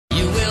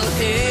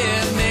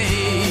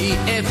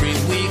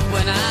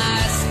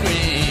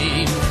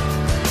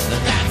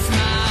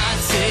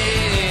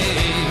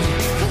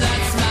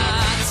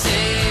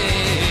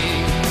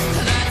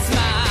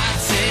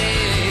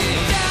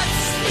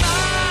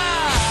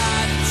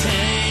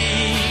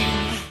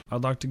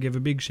I'd like to give a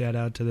big shout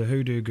out to the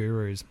Hoodoo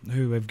Gurus,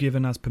 who have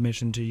given us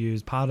permission to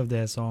use part of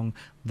their song,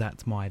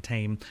 That's My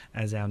Team,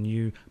 as our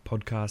new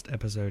podcast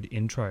episode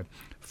intro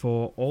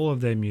for all of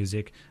their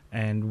music.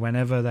 And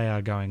whenever they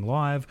are going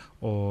live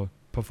or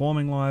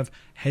performing live,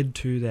 head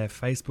to their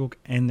Facebook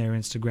and their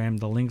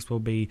Instagram. The links will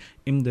be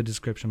in the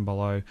description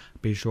below.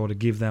 Be sure to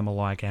give them a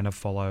like and a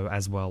follow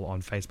as well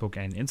on Facebook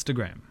and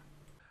Instagram.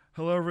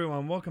 Hello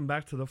everyone, welcome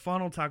back to the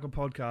Final Tackle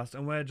podcast,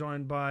 and we're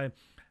joined by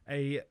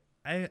an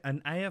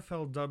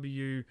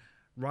AFLW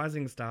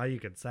rising star, you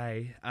could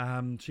say.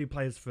 She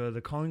plays for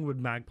the Collingwood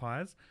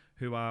Magpies,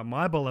 who are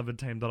my beloved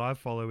team that I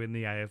follow in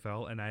the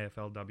AFL and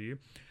AFLW.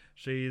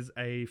 She's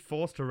a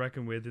force to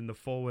reckon with in the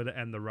forward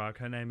and the ruck.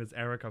 Her name is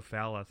Erica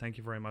Fowler. Thank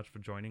you very much for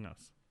joining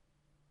us.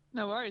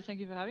 No worries. Thank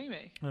you for having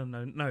me.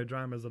 No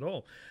dramas at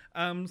all.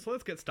 So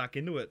let's get stuck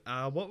into it.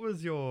 What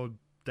was your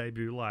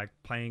debut like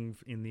playing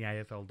in the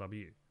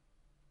AFLW?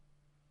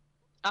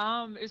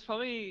 It was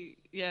probably,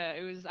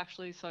 it was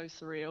actually so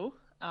surreal.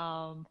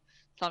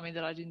 Something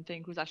that I didn't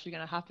think was actually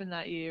going to happen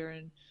that year.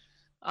 And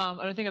I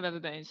don't think I've ever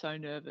been so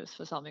nervous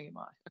for something in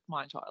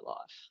my entire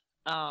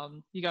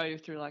life. You go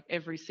through like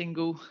every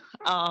single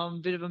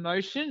bit of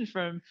emotion,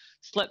 from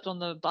slept on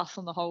the bus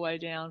on the whole way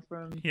down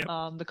from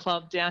the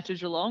club down to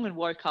Geelong, and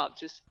woke up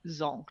just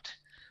zonked.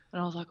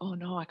 And I was like, oh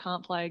no, I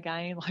can't play a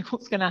game. Like,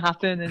 what's going to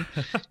happen? And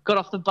got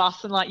off the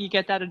bus, and like you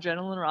get that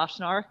adrenaline rush.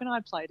 And I reckon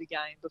I played a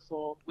game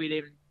before we'd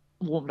even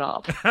warmed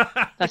up.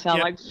 That's how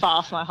like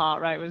fast my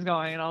heart rate was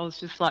going, and I was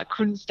just like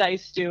couldn't stay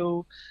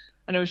still,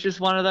 and it was just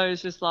one of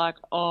those just like,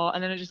 oh,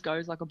 and then it just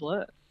goes like a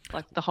blur.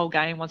 Like the whole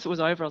game, once it was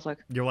over, I was like,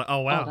 you're like,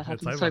 oh wow, that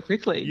happened so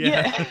quickly.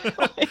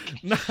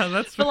 No,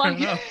 that's fair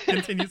enough.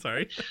 Continue,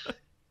 sorry.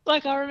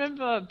 Like I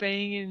remember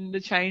being in the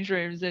change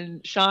rooms,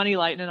 and Shani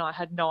Layton and I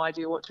had no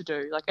idea what to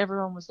do. Like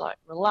everyone was like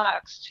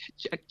relaxed,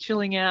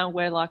 chilling out.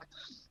 We're like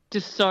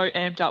just so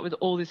amped up with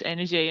all this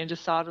energy, and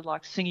just started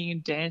like singing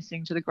and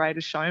dancing to The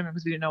Greatest Showman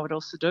because we didn't know what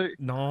else to do.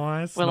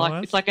 Nice.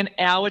 Like, it's like an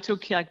hour till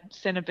like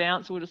centre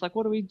bounce. So we're just like,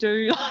 what do we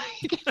do?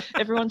 Like,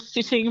 everyone's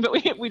sitting, but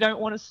we don't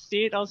want to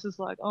sit. I was just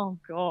like, oh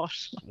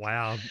gosh.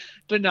 Wow.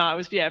 But no, it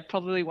was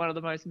probably one of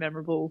the most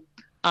memorable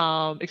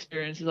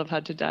experiences I've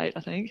had to date, I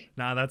think.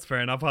 Nah, that's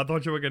fair enough. I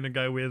thought you were going to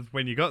go with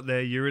when you got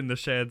there, you're in the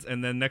sheds,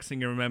 and then next thing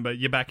you remember,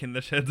 you're back in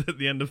the sheds at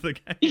the end of the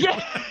game.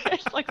 Yeah,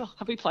 it's like, oh,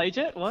 have we played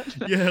yet? What?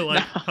 Yeah,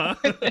 like, huh?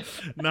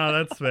 No,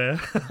 that's fair.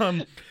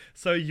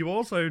 So you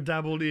also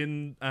dabbled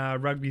in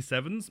rugby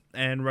sevens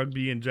and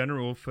rugby in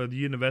general for the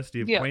University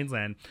of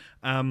Queensland.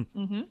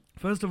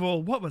 First of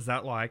all, what was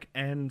that like?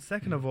 And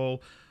second of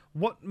all,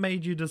 what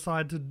made you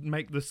decide to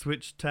make the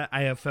switch to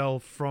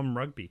AFL from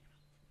rugby?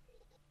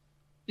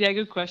 Yeah,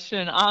 good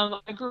question. I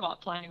grew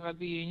up playing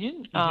rugby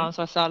union, so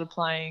I started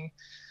playing,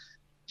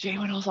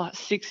 when I was like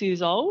 6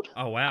 years old.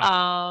 Oh,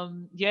 wow.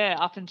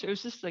 Up until, it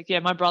was just like,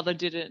 my brother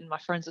did it and my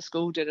friends at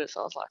school did it, so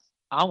I was like,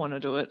 I want to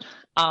do it.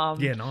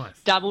 Nice.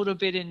 Dabbled a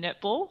bit in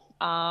netball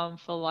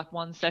for like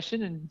one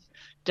session, and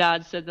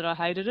Dad said that I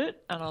hated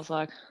it, and I was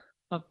like,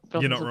 that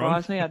doesn't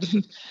surprise me. I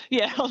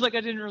was like,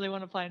 I didn't really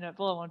want to play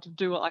netball. I wanted to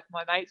do what like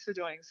my mates were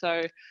doing,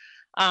 so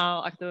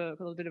like a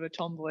little bit of a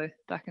tomboy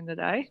back in the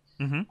day.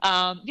 So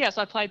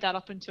I played that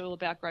up until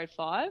about grade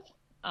 5.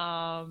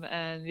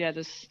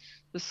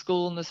 The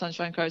school and the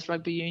Sunshine Coast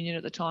Rugby Union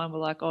at the time were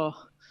like,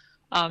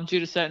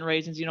 due to certain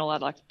reasons, you're not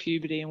allowed, like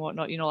puberty and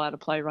whatnot, you're not allowed to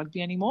play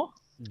rugby anymore.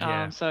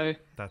 That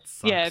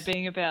sucks.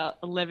 Being about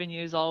 11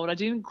 years old, I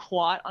didn't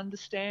quite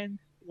understand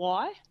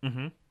why.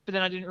 But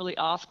then I didn't really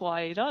ask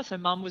why either. So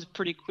Mum was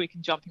pretty quick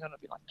in jumping on it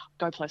and being like, no,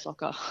 go play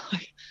soccer.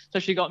 So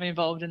she got me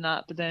involved in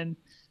that. But then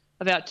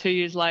about 2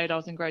 years later, I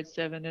was in grade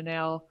 7, and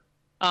now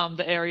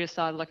the area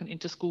started like an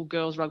inter-school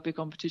girls rugby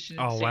competition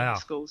in senior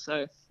school.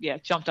 So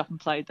jumped up and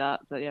played that.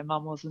 But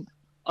Mum wasn't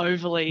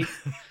overly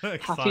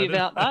happy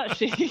about that.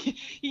 She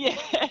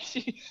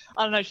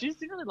I don't know, she just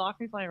didn't really like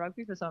me playing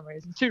rugby for some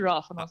reason. Too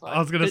rough. And I was like, I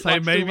was going to say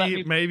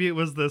maybe it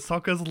was the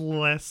soccer's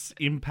less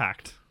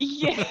impact.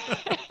 Yeah.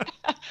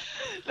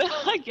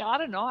 But like, I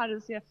don't know, I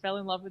just fell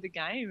in love with the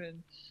game,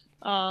 and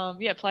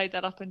played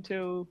that up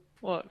until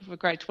for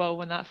grade 12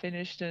 when that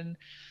finished, and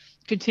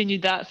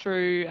continued that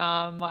through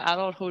my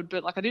adulthood.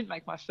 But like, I didn't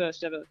make my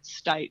first ever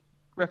state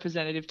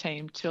representative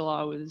team till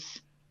I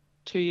was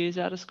 2 years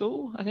out of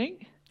school, I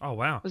think. Oh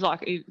wow. It was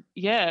like,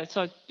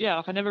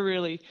 like I never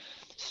really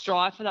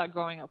strived for that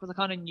growing up, because I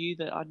kind of knew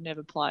that I'd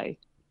never play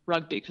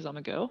rugby because I'm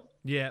a girl.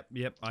 Yep,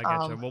 I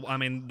get you. Well, I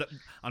mean,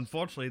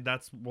 unfortunately,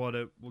 that's what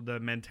the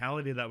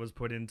mentality that was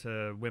put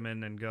into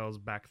women and girls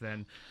back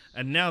then.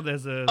 And now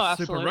there's a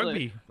Super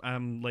Rugby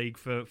league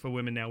for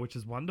women now, which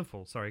is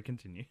wonderful. Sorry,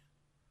 continue.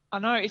 I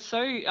know,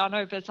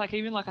 but it's like,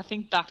 even like, I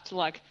think back to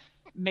like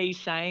me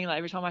saying, like,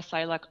 every time I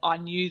say like I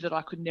knew that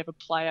I could never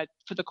play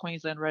for the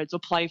Queensland Reds or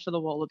play for the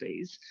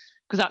Wallabies,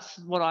 because that's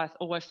what I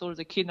always thought as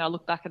a kid, and I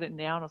look back at it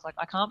now and I was like,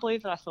 I can't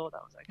believe that I thought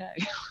that was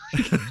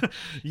okay.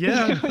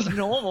 Yeah. It was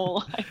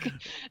normal. Like,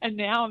 and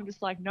now I'm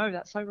just like, no,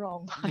 that's so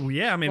wrong. Like, well,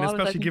 yeah, I mean,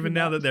 especially given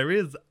now that there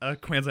is a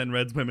Queensland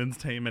Reds women's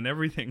team and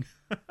everything.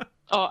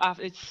 Oh,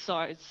 it's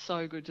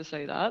so good to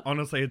see that.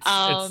 Honestly,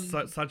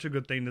 such a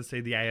good thing to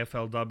see the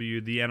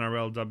AFLW, the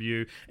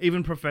NRLW,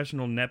 even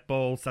professional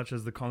netball, such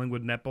as the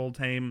Collingwood netball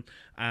team,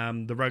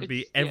 the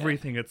rugby,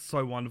 everything. It's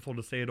so wonderful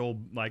to see it all,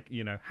 like,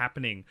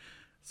 happening.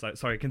 So,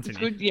 sorry, It's continue.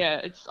 good. Yeah,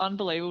 it's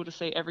unbelievable to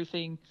see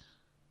everything.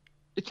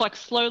 It's like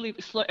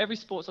every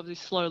sport's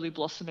obviously slowly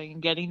blossoming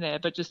and getting there,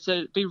 but just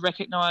to be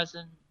recognised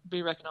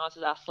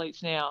as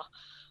athletes now,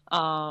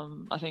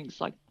 I think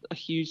it's like a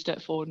huge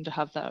step forward, and to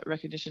have that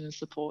recognition and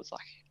support's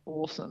like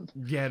awesome.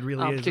 Yeah, it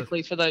really is.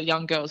 Particularly for the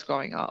young girls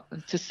growing up,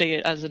 and to see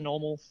it as a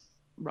normal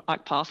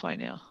like pathway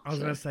now. I was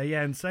going to say,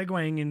 yeah, and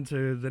segueing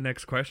into the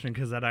next question,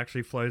 because that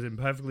actually flows in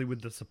perfectly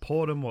with the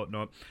support and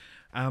whatnot.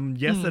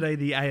 Yesterday,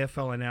 the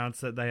AFL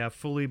announced that they are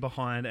fully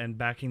behind and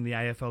backing the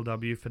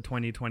AFLW for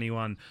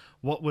 2021.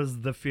 What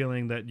was the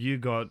feeling that you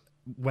got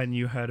when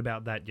you heard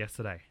about that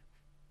yesterday?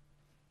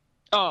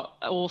 Oh,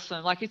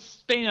 awesome. Like,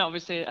 it's been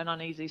obviously an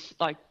uneasy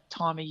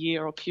time of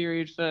year or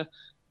period for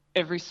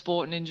every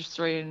sport and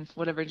industry and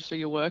whatever industry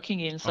you're working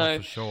in. So,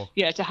 for sure.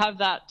 Yeah, to have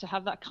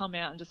that come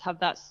out and just have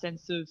that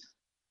sense of,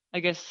 I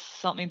guess,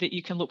 something that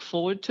you can look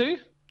forward to.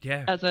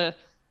 Yeah. As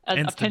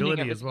and stability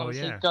pending as well,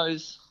 yeah.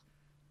 Goes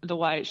the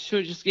way it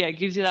should. Just, it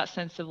gives you that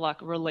sense of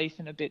like relief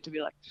in a bit, to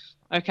be like,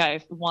 okay,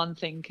 if one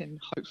thing can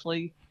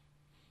hopefully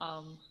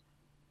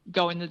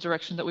go in the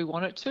direction that we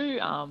want it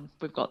to,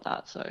 we've got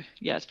that. So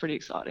yeah, it's pretty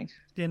exciting.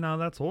 Yeah, no,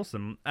 that's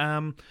awesome.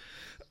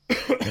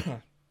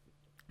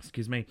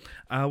 Excuse me.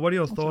 What are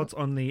your thoughts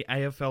on the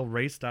AFL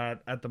restart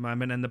at the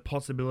moment, and the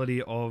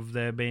possibility of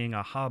there being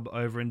a hub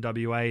over in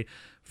WA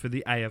for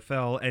the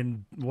AFL?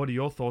 And what are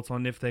your thoughts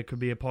on if there could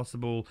be a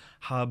possible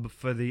hub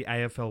for the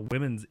AFL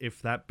women's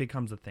if that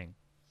becomes a thing?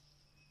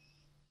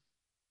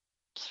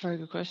 It's a very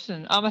good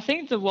question. I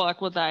think what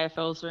the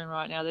AFL is doing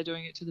right now, they're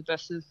doing it to the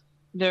best of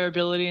their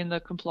ability, and the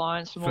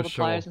compliance from all the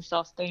players and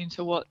stuff's been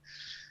to what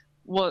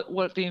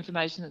the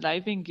information that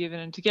they've been given,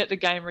 and to get the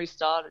game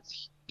restarted,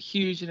 it's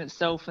huge in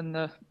itself, and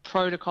the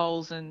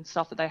protocols and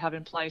stuff that they have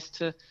in place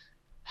to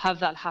have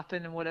that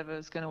happen, and whatever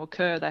is going to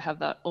occur, they have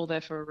that all there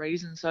for a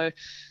reason. So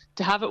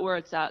to have it where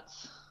it's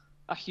at's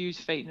a huge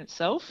feat in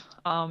itself.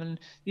 And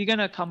you're going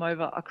to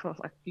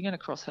you're going to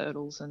cross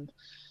hurdles and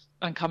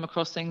come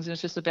across things, and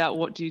it's just about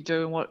what do you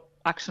do and what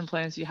action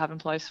plans do you have in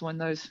place when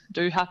those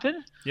do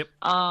happen. Yep.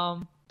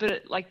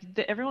 But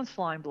everyone's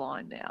flying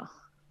blind now.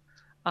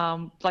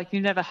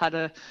 You never had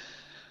a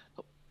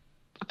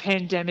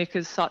pandemic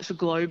as such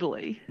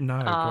globally.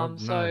 No.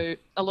 So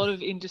a lot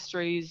of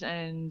industries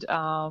and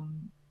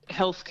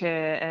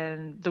healthcare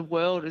and the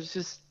world is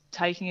just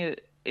taking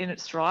it in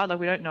its stride. Like,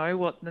 we don't know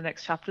what the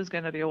next chapter is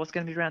going to be or what's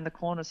going to be around the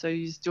corner. So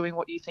you're just doing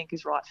what you think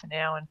is right for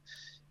now, and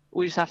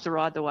we just have to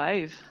ride the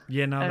wave.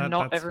 Yeah, no, and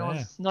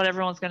that's not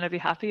everyone's going to be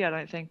happy, I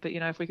don't think. But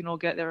if we can all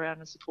get there around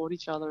and support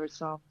each other,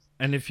 it's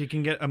And if you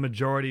can get a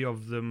majority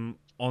of them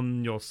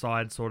on your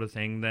side, sort of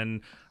thing,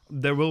 then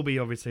there will be,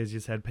 obviously, as you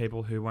said,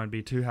 people who won't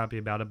be too happy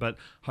about it. But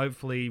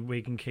hopefully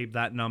we can keep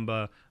that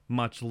number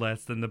much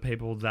less than the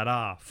people that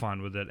are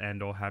fine with it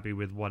and or happy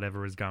with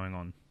whatever is going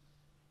on.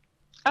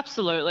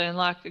 Absolutely.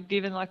 And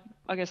given I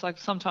guess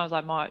sometimes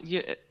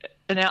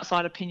an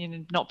outside opinion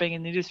and not being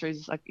in the industry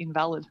is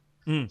invalid.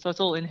 So it's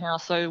all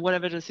in-house. So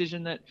whatever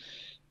decision that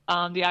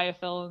the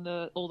AFL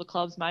and all the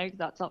clubs make,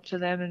 that's up to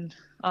them.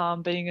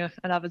 And being an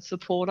avid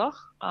supporter,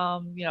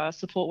 I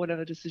support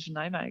whatever decision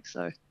they make.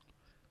 So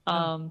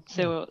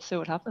see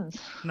what happens.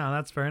 No,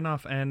 that's fair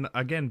enough. And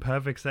again,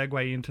 perfect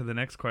segue into the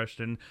next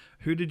question.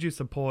 Who did you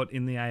support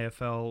in the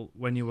AFL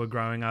when you were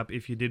growing up,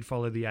 if you did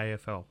follow the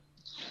AFL?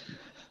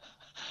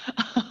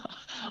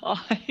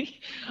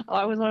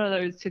 I was one of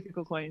those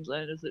typical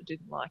Queenslanders that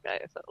didn't like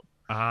AFL.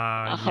 Yep.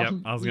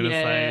 I was going to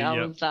say, I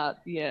yep. was that.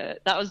 Yeah,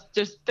 that was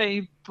just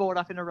being brought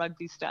up in a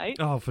rugby state.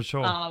 Oh, for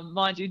sure.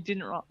 Mind you,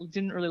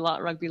 didn't really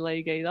like rugby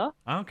league either.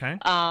 Okay.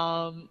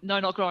 No,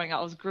 not growing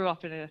up. I grew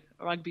up in a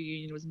rugby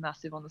union. Was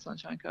massive on the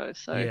Sunshine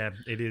Coast. So yeah,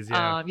 it is.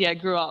 Yeah.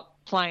 Grew up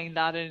playing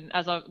that, and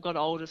as I got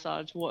older,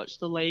 started to watch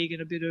the league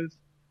and a bit of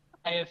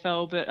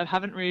AFL, but I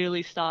haven't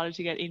really started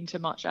to get into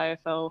much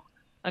AFL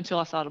until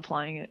I started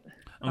playing it.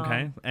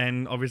 Okay,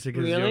 and obviously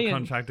because you're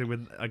contracted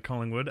with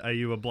Collingwood, are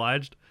you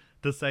obliged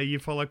to say you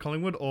follow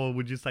Collingwood, or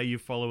would you say you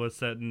follow a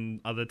certain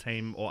other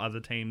team or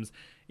other teams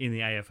in the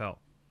AFL?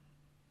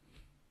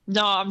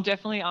 No, I'm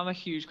a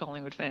huge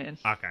Collingwood fan.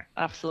 Okay.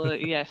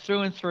 Absolutely, yeah,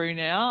 through and through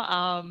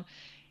now.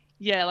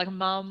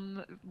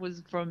 Mum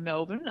was from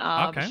Melbourne.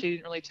 Okay. She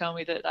didn't really tell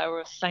me that they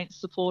were Saints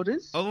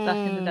supporters back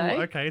in the day.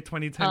 Okay,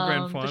 2010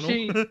 grand final.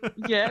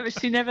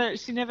 But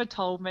she never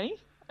told me.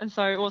 And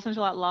so it wasn't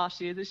until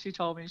last year that she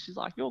told me. She's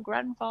like, your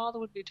grandfather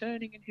would be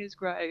turning in his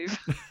grave.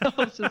 I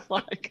was just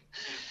like,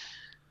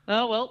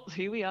 oh, well,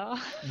 here we are.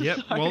 Yep.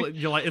 So, well,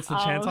 you're like, it's the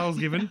chance I was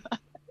given.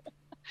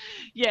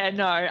 Yeah,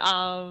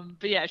 no.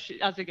 But yeah, she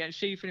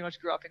pretty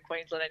much grew up in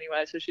Queensland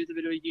anyway, so she's a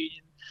bit of a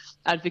union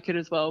advocate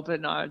as well.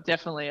 But no,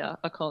 definitely a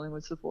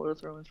Collingwood supporter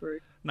through and through.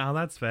 No,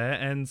 that's fair.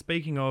 And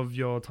speaking of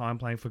your time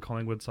playing for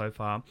Collingwood so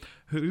far,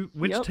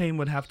 which team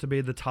would have to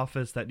be the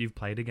toughest that you've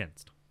played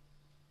against?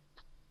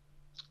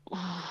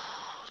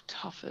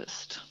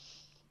 Toughest.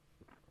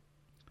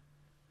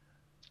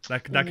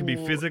 That could be I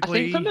think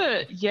physically.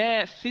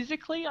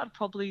 physically, I'd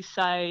probably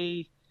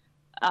say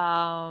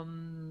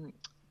Carlton.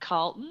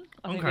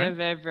 I think Okay.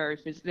 they're very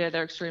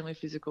they're extremely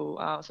physical,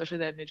 especially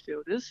their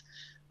midfielders.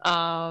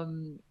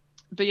 Um,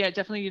 but yeah,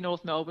 definitely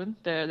North Melbourne.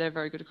 They're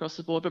very good across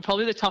the board. But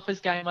probably the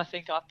toughest game I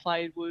think I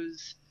played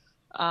was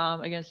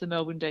against the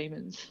Melbourne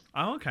Demons.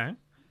 Oh, okay.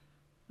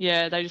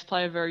 Yeah, they just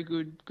play a very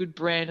good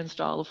brand and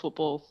style of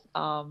football.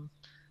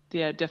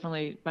 Yeah, it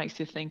definitely makes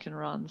you think and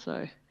run.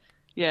 So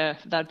yeah,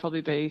 that'd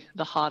probably be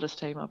the hardest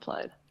team I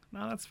played.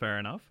 No, that's fair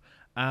enough.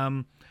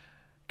 Um,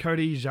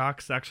 Cody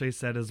Jacques actually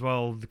said as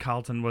well the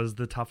Carlton was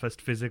the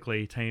toughest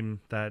physically team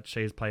that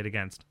she's played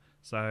against.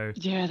 So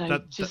Yeah, they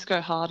that just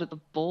go hard at the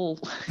ball.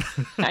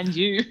 And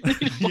you.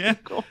 yeah,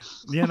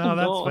 yeah, Oh no,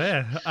 that's gosh.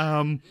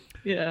 fair.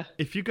 Yeah.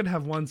 If you could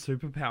have one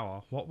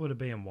superpower, what would it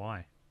be and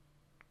why?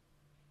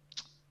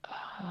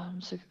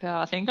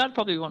 Superpower. I think I'd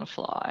probably want to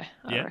fly,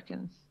 I Yeah,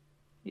 reckon.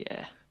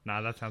 Yeah.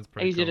 no, that sounds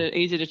pretty cool.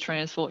 Easy to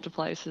transport to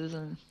places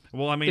and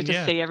Well, I get mean, to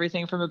yeah, see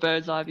everything from a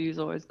bird's eye view is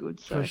always good.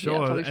 for So yeah,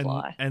 sure. probably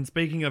fly. And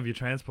speaking of your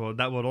transport,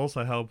 that would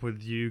also help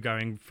with you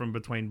going from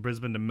between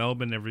Brisbane to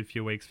Melbourne every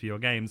few weeks for your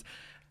games.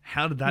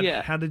 How did that?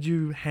 Yeah. How did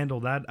you handle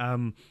that?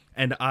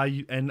 And are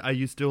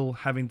you still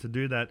having to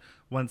do that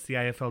once the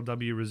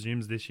AFLW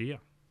resumes this year?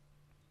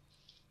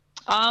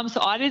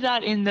 So I did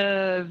that in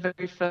the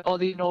very first, or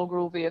the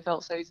inaugural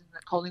VFL season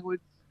that Collingwood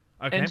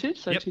Okay. entered,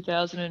 so Yep.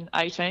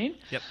 2018.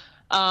 Yep.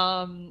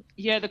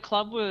 Yeah, the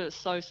club were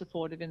so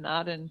supportive in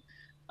that, and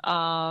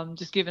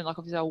just given like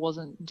obviously I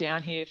wasn't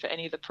down here for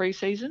any of the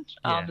preseason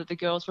Yeah. that the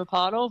girls were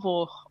part of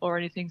or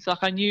anything. So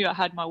like I knew I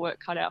had my work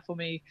cut out for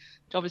me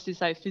to obviously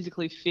stay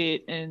physically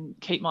fit and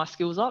keep my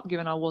skills up,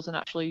 given I wasn't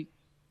actually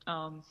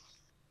Yeah.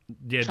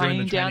 Doing the training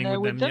down training there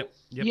with with them. them.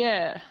 Yep. Yep.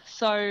 Yeah,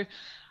 so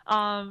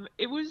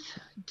it was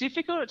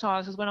difficult at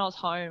times because when I was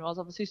home, I was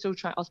obviously still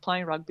I was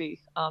playing rugby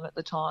at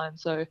the time,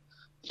 so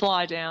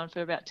fly down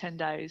for about 10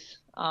 days,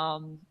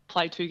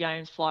 play 2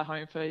 games, fly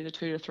home for either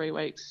 2 to 3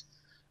 weeks,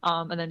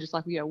 and then just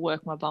like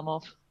work my bum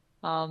off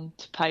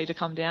to pay to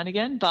come down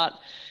again. But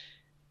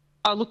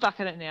I look back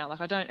at it now,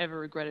 like I don't ever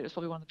regret it. It's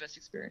probably one of the best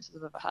experiences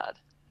I've ever had.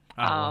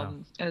 Oh wow.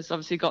 And it's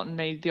obviously gotten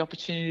me the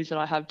opportunities that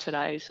I have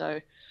today. So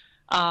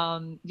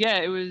yeah,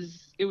 it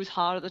was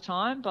hard at the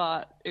time,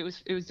 but it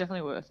was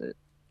definitely worth it,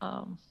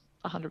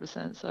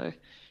 100%. So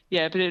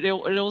yeah, but it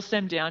all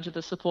stemmed down to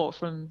the support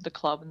from the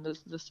club, and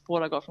the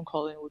support I got from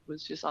Collingwood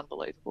was just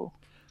unbelievable.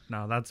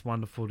 No, that's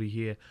wonderful to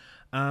hear.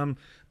 Um,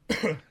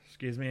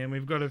 excuse me, and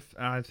we've got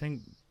I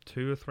think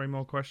 2 or 3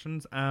 more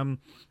questions. I've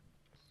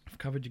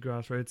covered your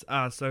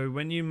grassroots. So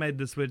when you made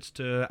the switch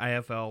to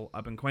AFL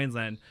up in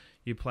Queensland,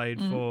 you played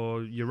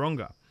for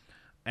Yeronga,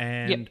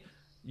 and Yep.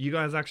 you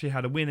guys actually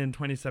had a win in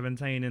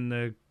 2017 in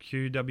the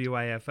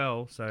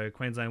QWAFL, so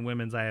Queensland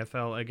Women's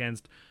AFL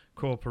against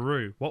Core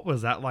Peru. What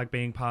was that like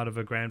being part of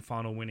a grand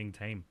final winning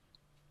team?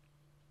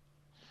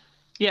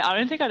 Yeah, I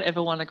don't think I'd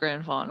ever won a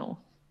grand final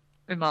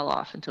in my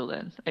life until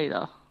then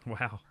either.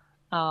 Wow.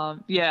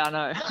 Yeah, I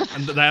know.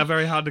 And they are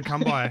very hard to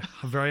come by.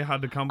 Very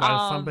hard to come by.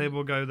 Some um,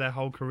 people go their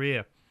whole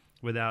career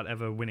without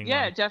ever winning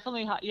yeah, one.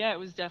 definitely. Yeah, it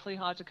was definitely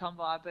hard to come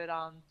by, but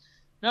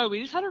no,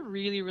 we just had a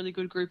really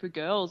good group of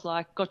girls.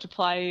 Like, got to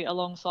play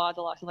alongside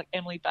the likes of like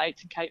Emily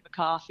Bates and Kate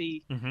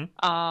McCarthy, Hmm.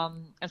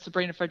 and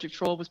Sabrina Frederick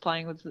Traub was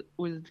playing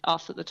with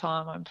us at the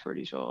time. I'm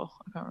pretty sure.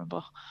 I can't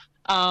remember.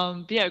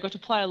 But yeah, we got to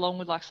play along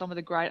with like some of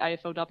the great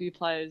AFLW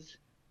players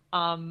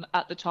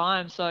at the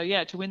time. So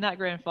yeah, to win that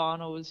grand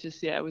final was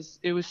just it was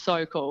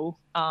so cool.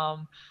 But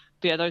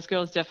yeah, those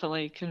girls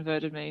definitely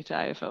converted me to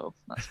AFL.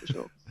 That's for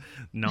sure.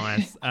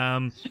 Nice.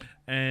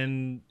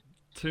 And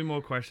 2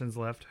 more questions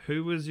left.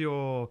 Who was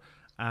your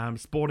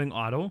sporting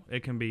idol?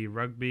 It can be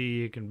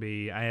rugby, it can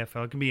be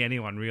AFL, it can be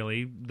anyone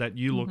really that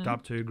you looked hmm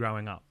up to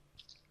growing up.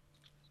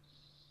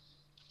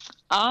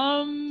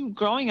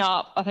 Growing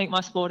up, I think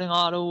my sporting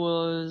idol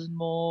was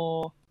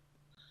more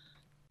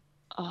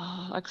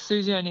like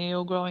Susie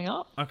O'Neill growing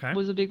up Okay.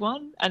 was a big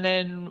one. And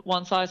then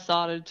once I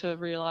started to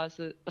realise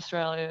that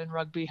Australia and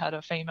rugby had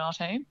a female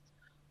team,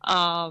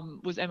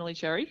 was Emily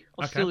Cherry,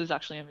 or Okay. still is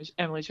actually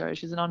Emily Cherry.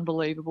 She's an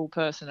unbelievable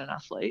person and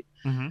athlete.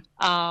 Hmm.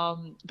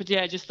 But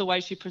yeah, just the way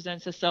she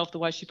presents herself, the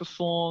way she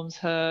performs,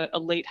 her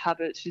elite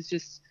habits, she's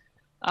just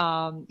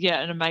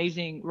yeah, an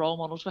amazing role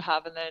model to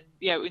have. And then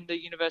yeah, in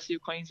the University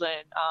of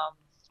Queensland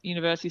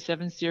University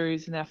 7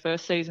 series in our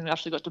first season, we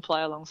actually got to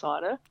play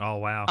alongside her. Oh,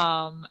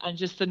 wow. And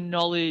just the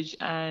knowledge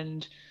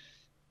and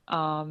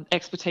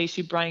expertise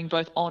she bring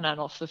both on and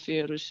off the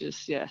field was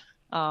just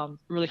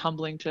really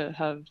humbling to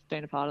have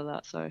been a part of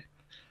that. So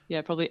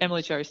yeah, probably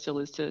Emily Cherry still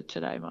is to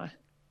today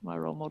my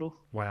role model.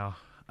 Wow.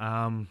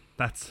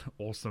 That's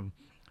awesome.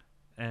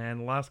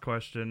 And last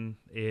question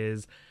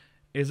is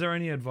there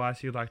any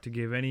advice you'd like to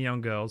give any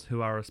young girls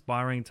who are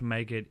aspiring to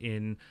make it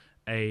in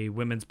a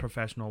women's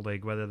professional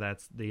league, whether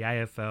that's the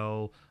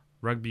AFL,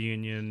 rugby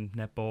union,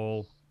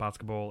 netball,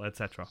 basketball,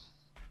 etc.?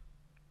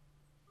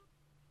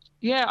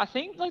 Yeah, I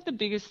think like the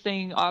biggest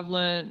thing I've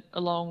learned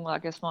along, I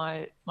guess,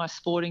 my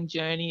sporting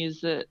journey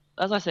is that,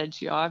 as I said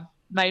to you, I've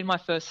made my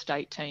first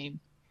state team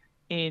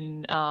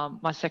in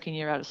my second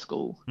year out of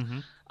school.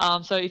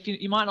 Mm-hmm. So if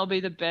you might not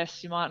be the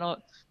best, you might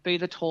not be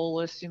the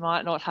tallest, you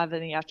might not have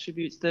any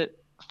attributes that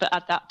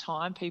at that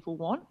time people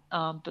want.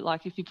 But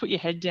like if you put your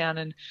head down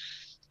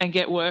and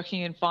get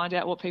working and find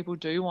out what people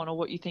do want or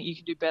what you think you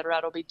can do better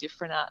at or be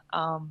different at,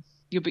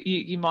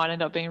 you might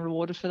end up being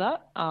rewarded for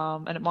that.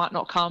 And it might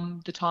not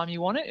come the time you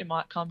want it. It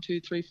might come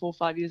 2, 3, 4,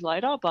 5 years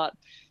later. But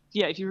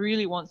yeah, if you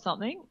really want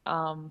something,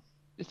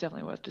 it's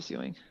definitely worth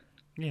pursuing.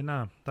 Yeah,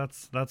 no,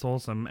 that's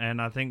awesome,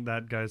 and I think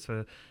that goes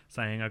for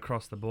saying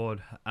across the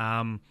board.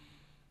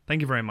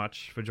 Thank you very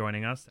much for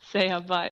joining us. See ya, bye.